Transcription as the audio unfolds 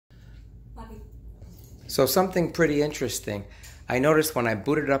So something pretty interesting. I noticed when I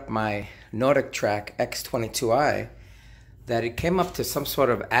booted up my NordicTrack X22i that it came up to some sort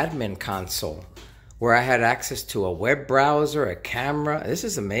of admin console where I had access to a web browser, a camera. This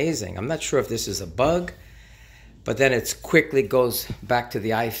is amazing. I'm not sure if this is a bug, but then it quickly goes back to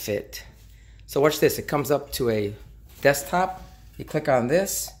the ifit. So watch this. It comes up to a desktop. You click on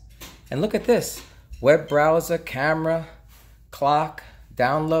this and look at this. Web browser, camera, clock,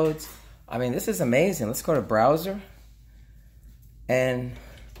 downloads. I mean, this is amazing. Let's go to browser and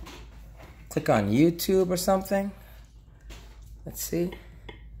click on YouTube or something. Let's see.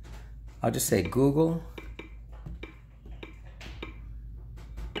 I'll just say Google.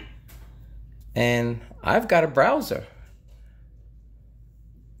 And I've got a browser.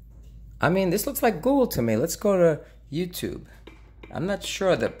 I mean, this looks like Google to me. Let's go to YouTube. I'm not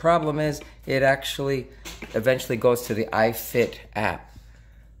sure. The problem is it actually eventually goes to the ifit app.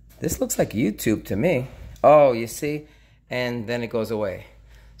 This looks like YouTube to me. Oh, you see? And then it goes away.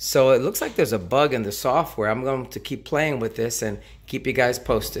 So it looks like there's a bug in the software. I'm going to keep playing with this and keep you guys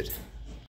posted.